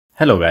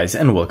Hello guys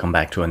and welcome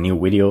back to a new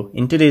video.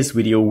 In today's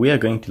video we are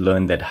going to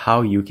learn that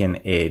how you can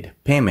add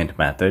payment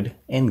method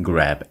in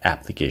Grab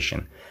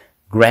application.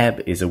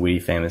 Grab is a very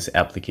famous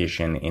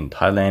application in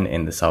Thailand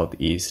in the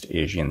Southeast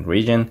Asian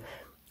region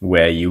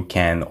where you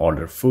can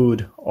order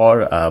food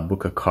or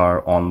book a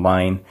car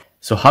online.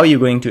 So how are you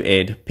going to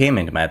add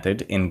payment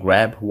method in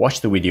Grab? Watch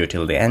the video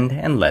till the end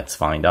and let's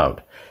find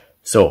out.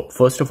 So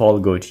first of all,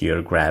 go to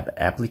your Grab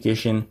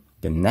application.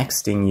 The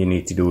next thing you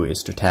need to do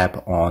is to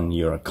tap on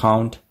your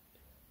account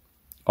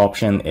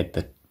option at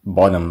the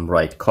bottom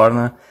right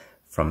corner.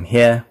 From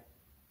here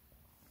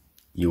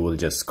you will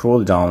just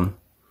scroll down.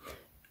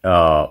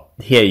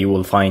 Here you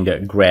will find a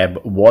Grab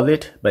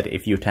wallet, but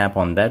if you tap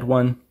on that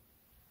one,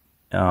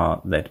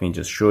 let me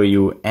just show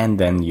you, and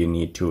then you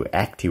need to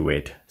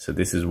activate. So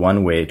this is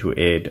one way to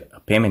add a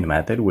payment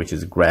method, which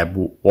is Grab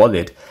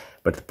wallet.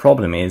 But the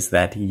problem is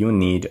that you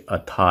need a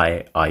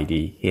Thai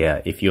ID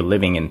here if you're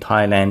living in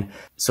Thailand.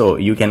 So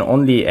you can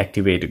only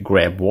activate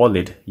Grab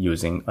wallet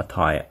using a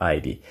Thai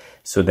ID.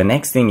 So the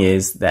next thing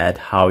is that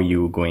how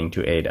you going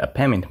to add a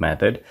payment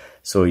method.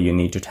 So you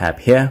need to tap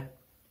here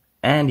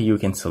and you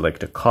can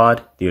select a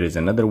card. There is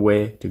another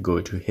way to go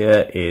to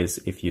here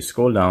is if you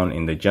scroll down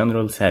in the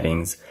general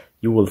settings,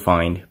 you will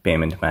find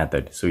payment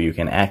method. So you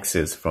can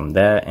access from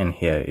there and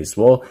here as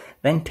well.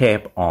 Then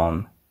tap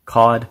on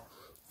card.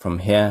 From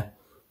here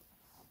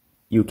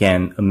you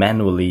can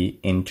manually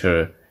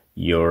enter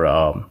your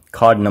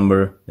card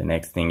number. The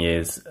next thing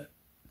is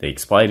the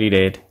expiry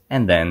date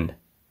and then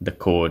the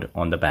code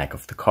on the back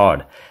of the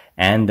card.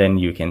 And then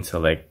you can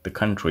select the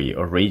country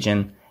or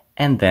region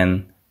and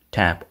then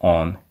tap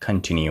on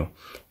continue.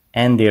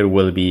 And there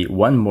will be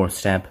one more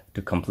step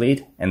to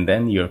complete and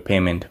then your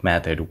payment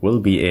method will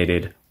be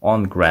added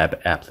on Grab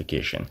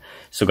application.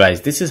 So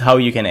guys, this is how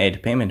you can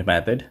add payment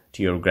method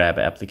to your Grab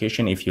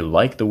application. If you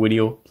like the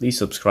video, please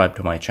subscribe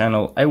to my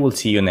channel. I will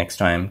see you next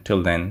time.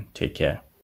 Till then, take care.